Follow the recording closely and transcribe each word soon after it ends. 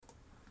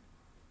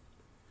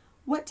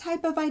What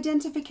type of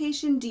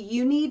identification do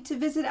you need to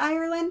visit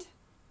Ireland?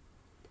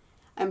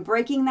 I'm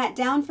breaking that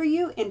down for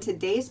you in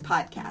today's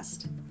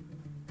podcast.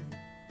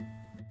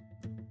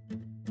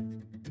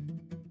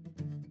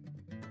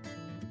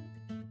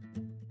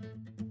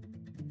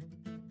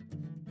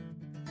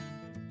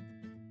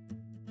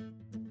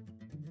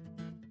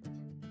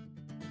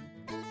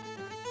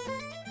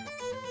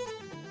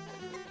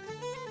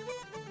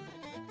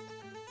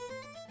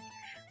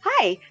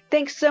 Hi,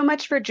 thanks so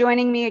much for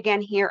joining me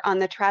again here on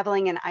the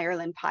Traveling in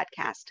Ireland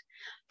podcast.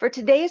 For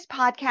today's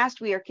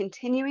podcast, we are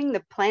continuing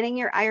the Planning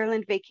Your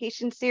Ireland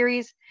Vacation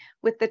series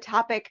with the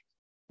topic,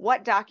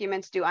 what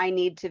documents do I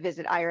need to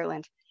visit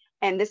Ireland?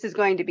 And this is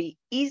going to be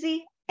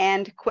easy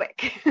and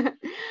quick.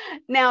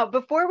 Now,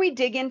 before we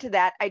dig into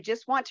that, I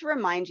just want to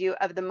remind you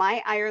of the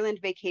My Ireland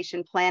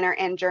Vacation Planner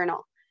and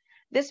Journal.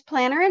 This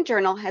planner and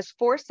journal has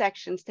 4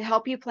 sections to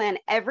help you plan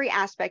every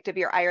aspect of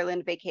your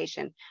Ireland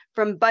vacation,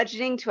 from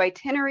budgeting to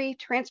itinerary,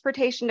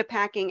 transportation to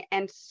packing,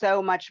 and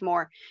so much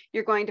more.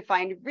 You're going to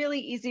find really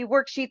easy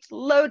worksheets,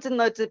 loads and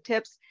loads of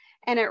tips,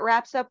 and it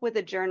wraps up with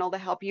a journal to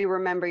help you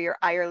remember your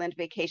Ireland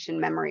vacation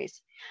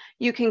memories.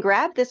 You can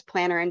grab this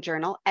planner and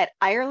journal at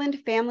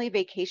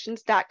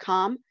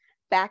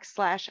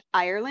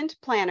irelandfamilyvacations.com/Ireland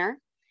planner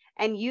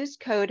and use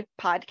code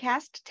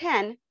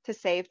podcast10 to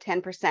save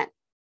 10%.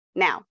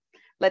 Now,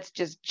 let's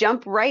just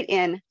jump right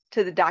in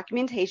to the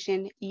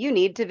documentation you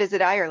need to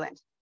visit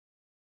Ireland.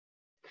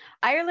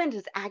 Ireland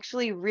is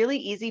actually really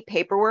easy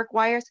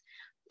paperwork-wise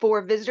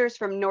for visitors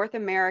from North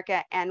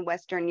America and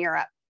Western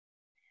Europe.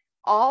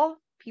 All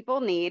people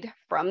need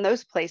from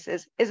those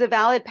places is a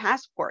valid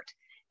passport,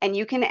 and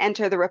you can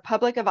enter the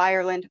Republic of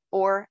Ireland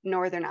or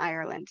Northern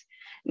Ireland.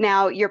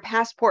 Now, your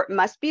passport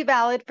must be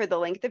valid for the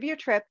length of your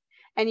trip,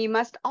 and you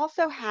must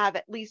also have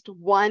at least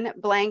 1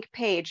 blank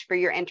page for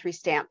your entry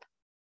stamp.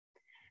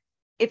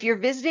 If you're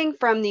visiting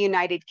from the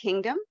United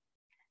Kingdom,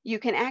 you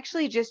can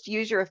actually just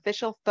use your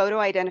official photo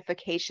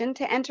identification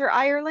to enter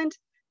Ireland,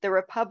 the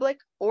Republic,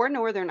 or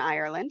Northern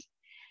Ireland.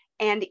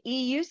 And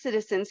EU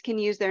citizens can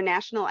use their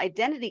national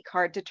identity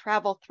card to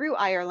travel through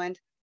Ireland,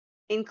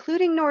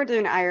 including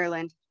Northern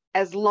Ireland,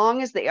 as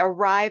long as they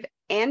arrive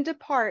and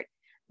depart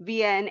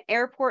via an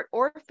airport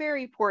or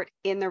ferry port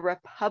in the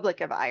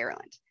Republic of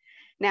Ireland.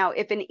 Now,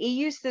 if an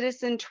EU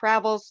citizen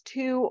travels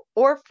to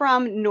or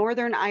from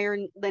Northern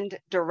Ireland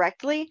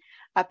directly,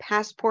 a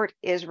passport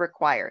is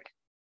required.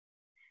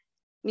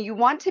 You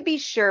want to be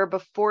sure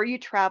before you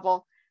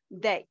travel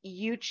that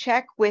you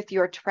check with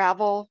your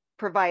travel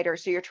provider,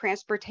 so your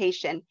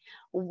transportation,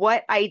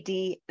 what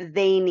ID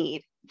they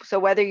need. So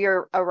whether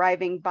you're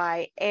arriving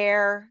by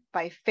air,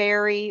 by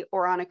ferry,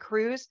 or on a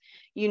cruise,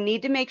 you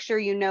need to make sure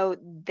you know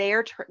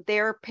their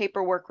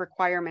paperwork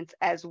requirements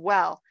as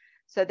well,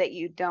 so that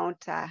you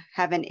don't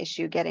have an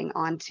issue getting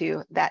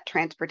onto that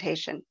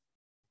transportation.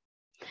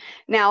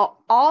 Now,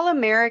 all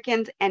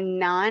Americans and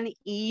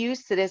non-EU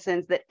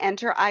citizens that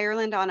enter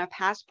Ireland on a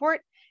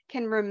passport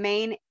can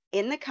remain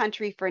in the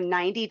country for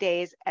 90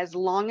 days as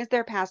long as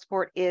their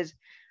passport is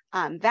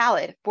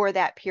valid for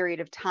that period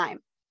of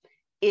time.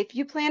 If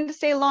you plan to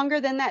stay longer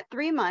than that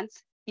 3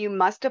 months, you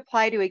must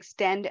apply to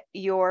extend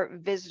your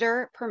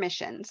visitor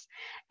permissions.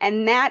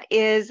 And that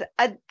is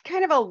a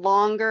kind of a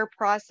longer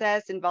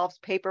process, involves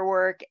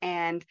paperwork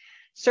and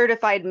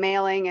certified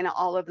mailing and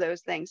all of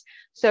those things.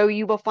 So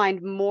you will find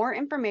more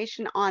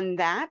information on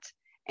that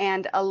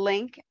and a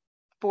link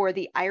for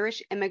the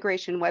Irish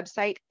immigration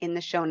website in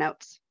the show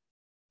notes.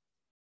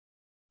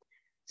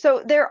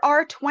 So there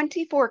are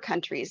 24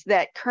 countries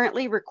that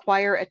currently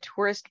require a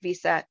tourist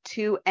visa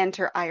to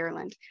enter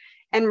Ireland,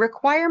 and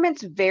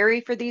requirements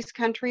vary for these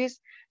countries.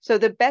 So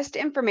the best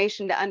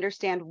information to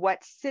understand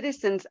what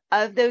citizens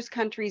of those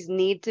countries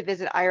need to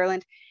visit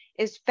Ireland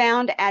is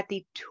found at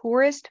the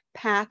tourist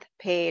path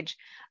page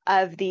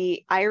of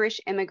the Irish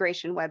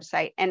immigration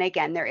website. And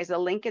again, there is a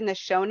link in the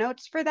show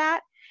notes for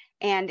that.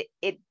 And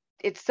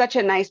it's such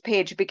a nice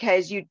page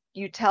because you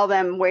tell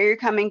them where you're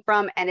coming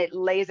from, and it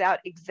lays out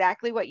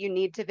exactly what you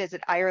need to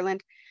visit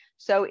Ireland.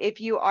 So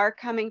if you are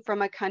coming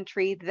from a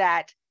country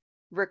that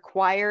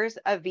requires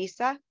a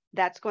visa,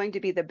 that's going to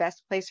be the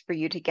best place for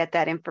you to get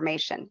that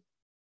information.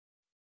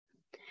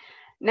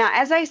 Now,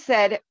 as I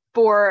said,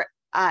 for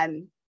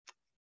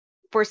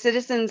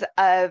citizens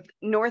of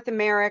North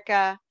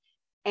America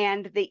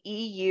and the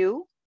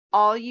EU,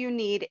 all you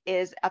need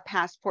is a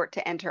passport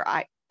to enter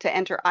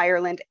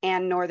Ireland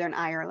and Northern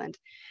Ireland.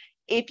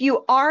 If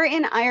you are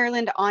in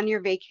Ireland on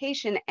your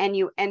vacation and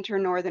you enter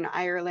Northern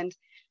Ireland,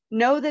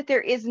 know that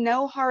there is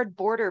no hard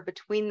border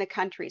between the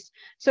countries.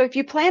 So if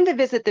you plan to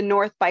visit the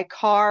North by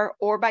car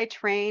or by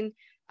train,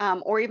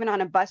 or even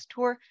on a bus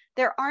tour,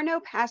 there are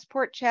no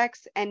passport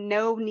checks and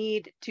no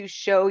need to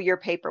show your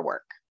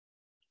paperwork.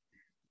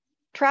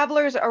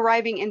 Travelers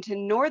arriving into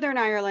Northern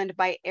Ireland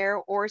by air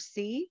or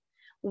sea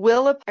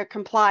will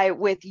comply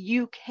with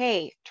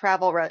UK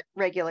travel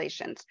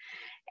regulations.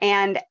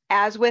 And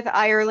as with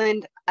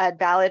Ireland, a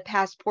valid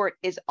passport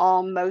is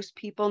all most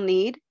people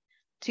need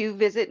to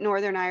visit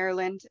Northern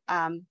Ireland,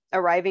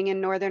 arriving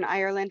in Northern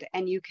Ireland,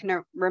 and you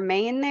can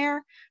remain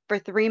there for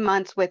 3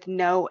 months with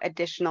no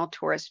additional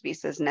tourist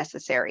visas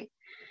necessary.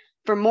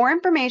 For more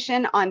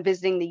information on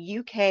visiting the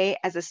UK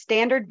as a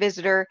standard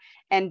visitor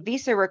and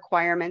visa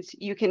requirements,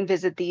 you can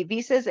visit the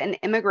Visas and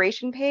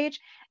Immigration page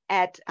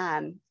at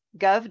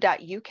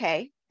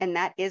gov.uk, and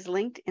that is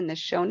linked in the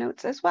show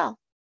notes as well.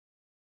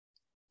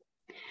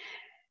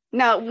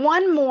 Now,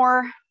 one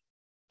more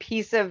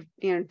piece of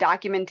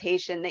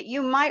documentation that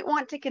you might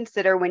want to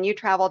consider when you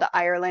travel to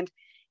Ireland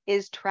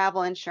is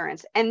travel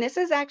insurance. And this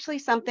is actually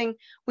something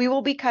we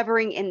will be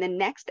covering in the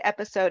next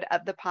episode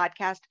of the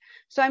podcast.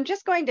 So I'm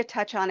just going to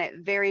touch on it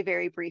very,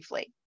 very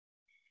briefly.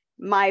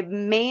 My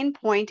main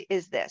point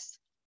is this: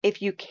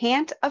 if you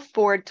can't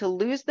afford to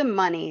lose the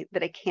money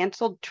that a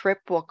canceled trip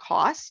will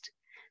cost,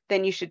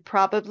 then you should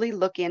probably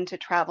look into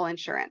travel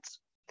insurance.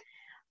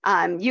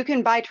 You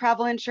can buy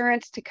travel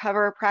insurance to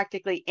cover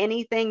practically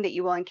anything that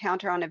you will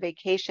encounter on a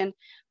vacation,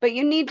 but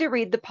you need to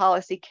read the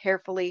policy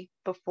carefully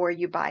before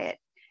you buy it.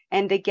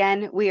 And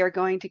again, we are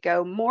going to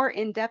go more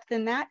in depth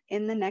in that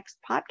in the next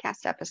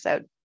podcast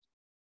episode.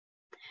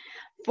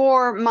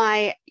 For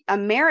my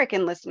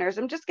American listeners,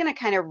 I'm just going to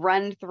kind of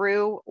run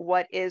through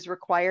what is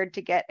required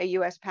to get a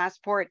U.S.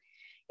 passport.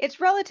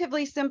 It's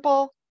relatively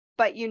simple,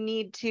 but you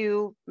need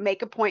to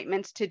make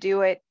appointments to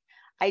do it.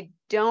 I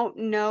don't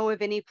know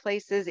of any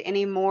places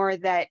anymore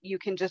that you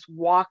can just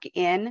walk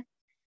in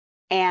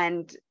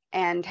and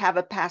have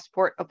a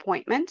passport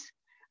appointment.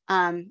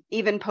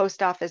 Even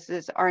post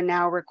offices are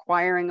now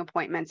requiring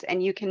appointments,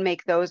 and you can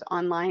make those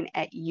online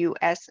at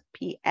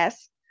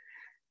usps.gov,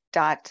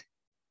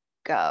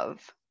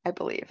 I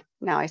believe.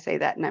 Now I say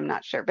that and I'm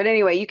not sure. But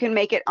anyway, you can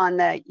make it on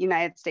the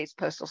United States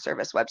Postal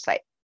Service website.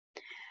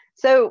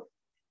 So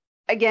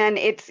again,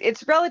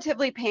 it's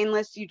relatively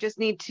painless. You just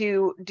need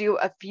to do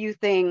a few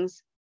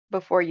things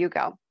before you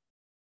go.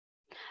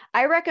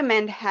 I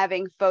recommend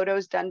having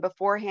photos done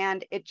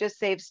beforehand. It just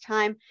saves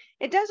time.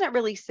 It doesn't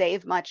really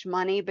save much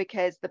money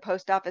because the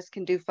post office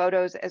can do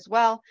photos as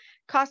well.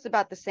 Costs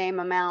about the same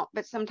amount,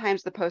 but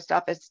sometimes the post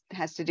office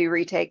has to do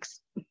retakes.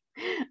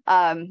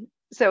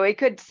 So it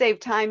could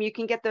save time. You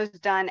can get those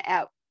done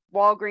at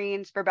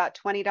Walgreens for about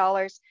 $20.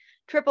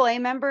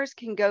 AAA members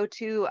can go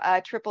to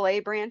a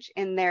AAA branch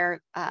in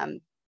their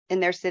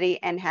city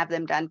and have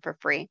them done for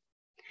free.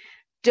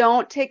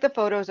 Don't take the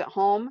photos at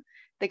home.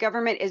 The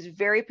government is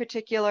very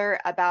particular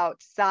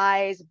about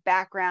size,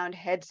 background,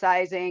 head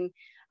sizing,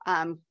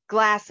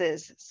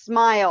 glasses,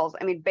 smiles.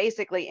 I mean,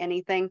 basically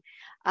anything.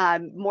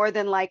 More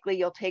than likely,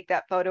 you'll take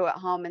that photo at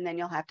home and then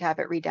you'll have to have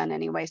it redone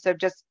anyway. So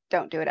just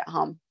don't do it at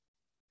home.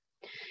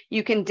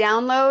 You can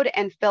download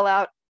and fill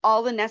out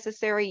all the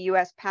necessary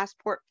U.S.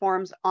 passport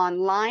forms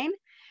online,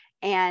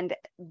 and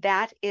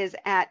that is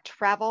at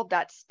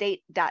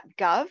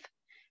travel.state.gov,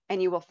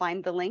 and you will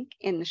find the link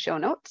in the show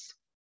notes.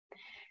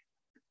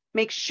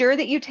 Make sure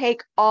that you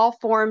take all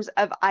forms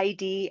of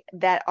ID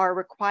that are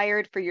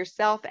required for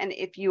yourself, and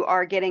if you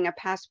are getting a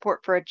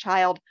passport for a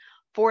child,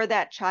 for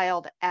that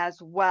child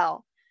as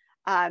well.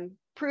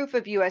 Proof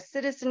of U.S.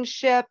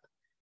 citizenship,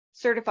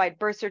 certified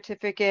birth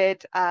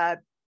certificate,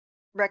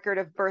 record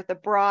of birth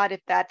abroad,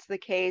 if that's the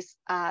case,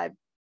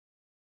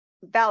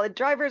 valid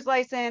driver's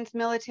license,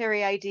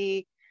 military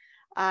ID,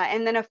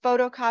 and then a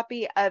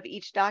photocopy of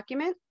each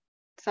document.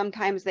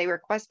 Sometimes they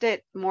request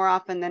it. More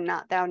often than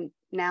not,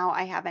 now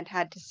I haven't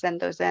had to send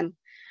those in.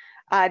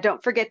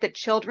 Don't forget that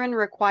children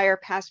require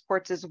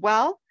passports as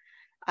well.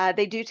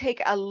 They do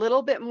take a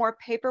little bit more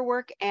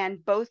paperwork,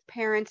 and both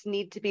parents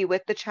need to be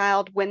with the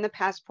child when the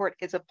passport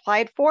is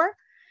applied for.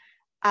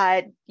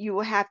 You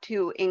will have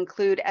to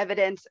include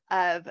evidence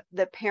of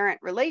the parent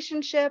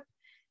relationship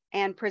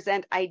and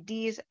present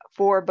IDs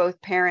for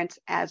both parents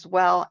as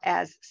well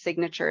as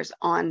signatures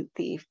on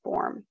the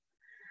form.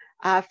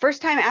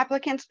 First-time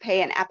applicants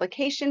pay an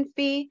application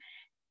fee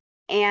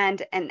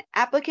and an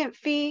applicant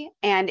fee.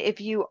 And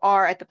if you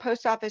are at the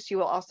post office, you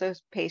will also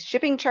pay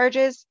shipping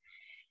charges.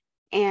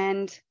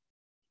 And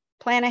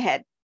plan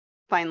ahead.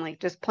 Finally,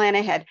 just plan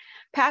ahead.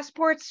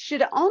 Passports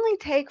should only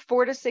take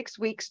 4 to 6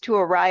 weeks to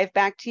arrive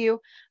back to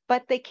you,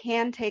 but they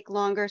can take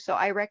longer. So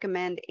I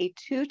recommend a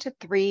 2 to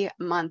 3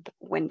 month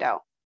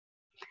window.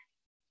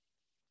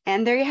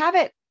 And there you have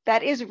it.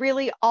 That is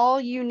really all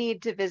you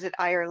need to visit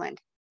Ireland.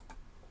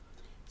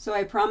 So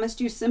I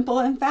promised you simple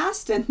and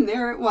fast, and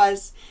there it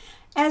was.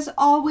 As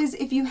always,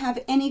 if you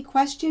have any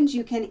questions,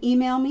 you can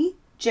email me,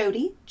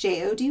 Jody,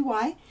 Jody,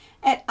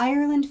 at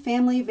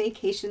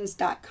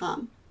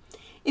IrelandFamilyVacations.com.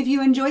 If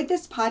you enjoyed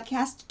this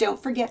podcast, don't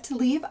forget to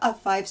leave a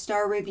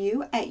 5-star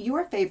review at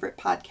your favorite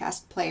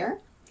podcast player.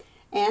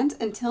 And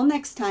until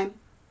next time,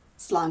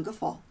 Slán go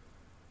fóill.